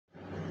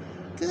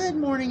Good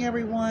morning,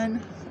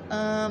 everyone.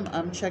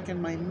 I'm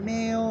checking my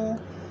mail.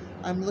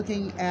 I'm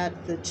looking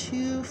at the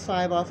two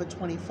 5 off of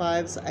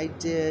 25s I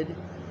did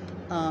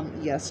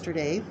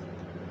yesterday.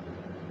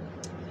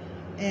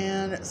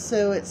 And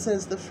so it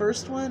says the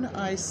first one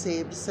I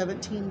saved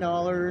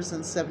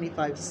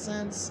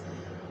 $17.75,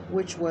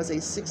 which was a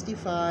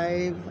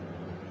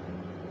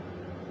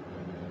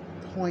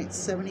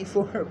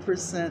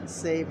 65.74%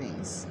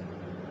 savings.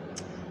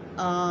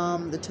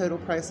 The total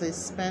price I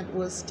spent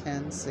was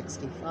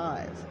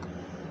 $10.65.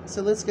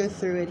 So let's go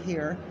through it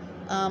here.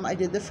 I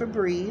did the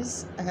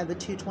Febreze. I had the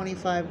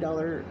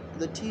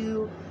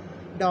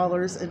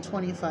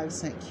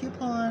 $2.25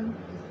 coupon.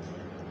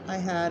 I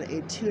had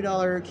a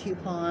 $2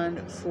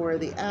 coupon for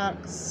the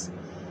Axe.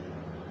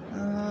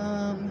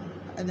 And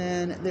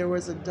then there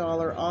was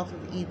 $1 off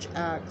of each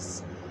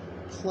Axe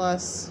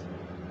plus,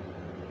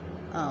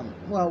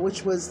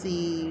 which was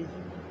the,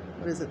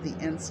 the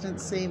instant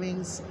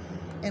savings.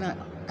 And I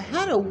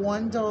had a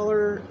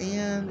 $1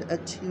 and a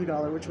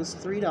 $2, which was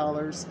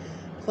 $3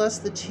 plus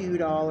the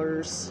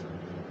 $2.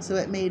 So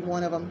it made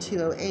one of them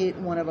 $2.08,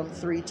 one of them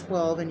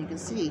 $3.12, and you can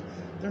see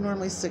they're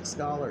normally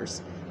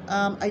 $6.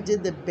 I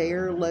did the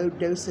Bayer low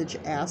dosage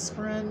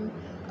aspirin.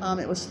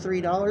 It was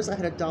 $3. I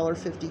had a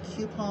 $1.50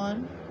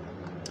 coupon.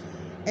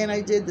 And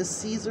I did the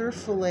Caesar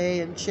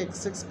filet and chick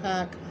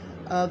 6-pack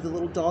of the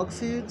little dog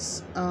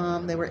foods.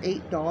 They were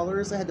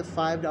 $8. I had the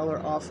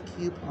 $5 off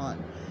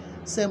coupon.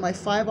 So my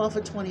 5 off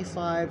of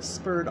 25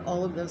 spurred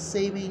all of those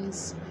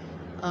savings.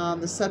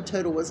 The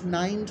subtotal was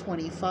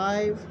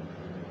 $9.25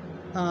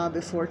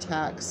 before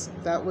tax.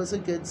 That was a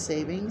good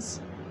savings.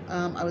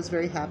 I was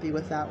very happy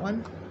with that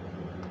one.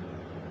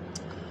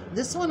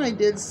 This one I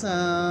did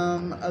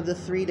some of the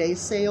 3-day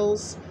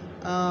sales.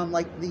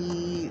 I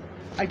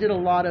did a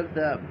lot of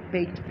the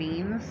baked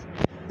beans.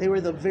 They were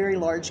the very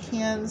large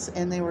cans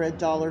and they were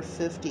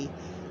 $1.50.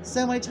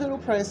 So my total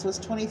price was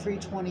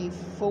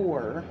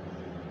 $23.24.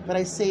 But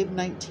I saved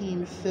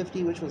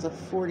 $19.50, which was a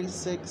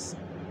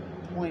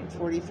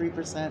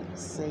 46.43%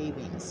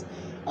 savings.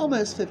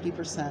 Almost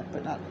 50%,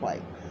 but not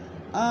quite.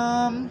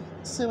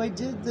 So I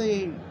did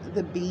the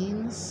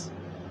beans.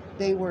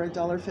 They were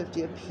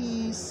 $1.50 a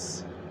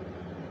piece.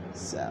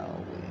 So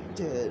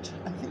I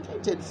think I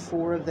did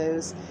 4 of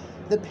those.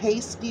 The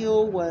paste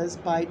deal was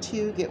buy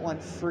 2, get 1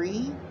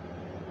 free.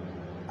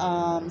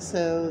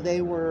 So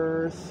they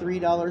were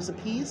 $3 a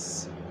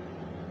piece,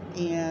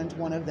 and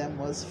one of them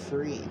was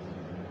free.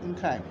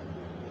 Okay.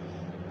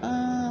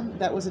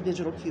 That was a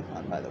digital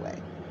coupon, by the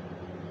way.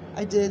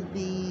 I did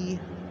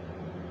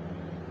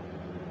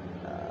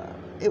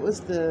it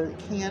was the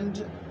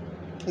canned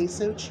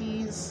queso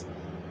cheese.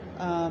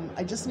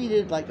 I just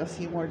needed like a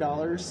few more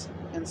dollars,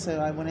 and so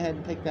I went ahead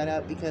and picked that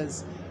up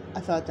because I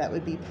thought that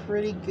would be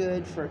pretty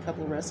good for a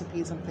couple of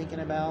recipes I'm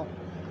thinking about.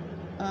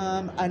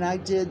 And I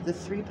did the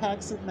 3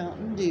 packs of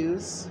Mountain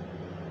Dews.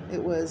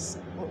 It was,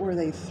 what were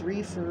they,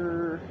 3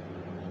 for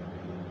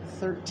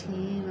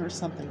 $13 or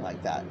something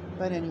like that.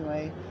 But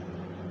anyway,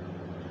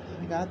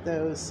 I got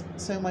those.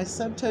 So my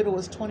subtotal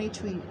was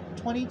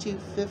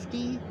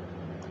 $22.50,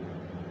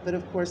 but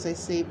of course I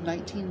saved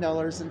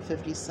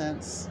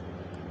 $19.50,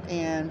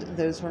 and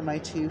those were my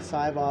 2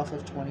 5 off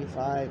of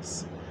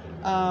 25s.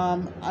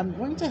 I'm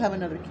going to have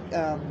another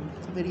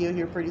video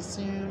here pretty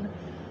soon.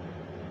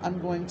 I'm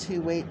going to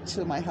wait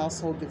till my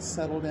household gets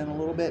settled in a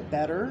little bit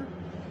better,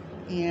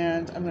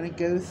 and I'm going to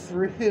go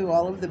through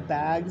all of the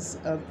bags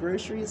of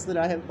groceries that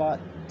I have bought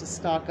to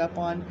stock up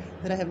on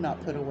that I have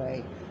not put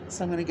away.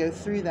 So I'm going to go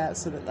through that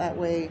so that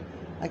way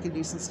I can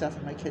do some stuff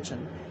in my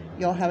kitchen.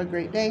 Y'all have a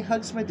great day.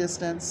 Hugs from a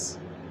distance.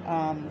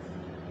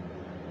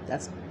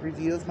 That's a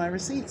review of my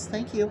receipts.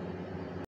 Thank you.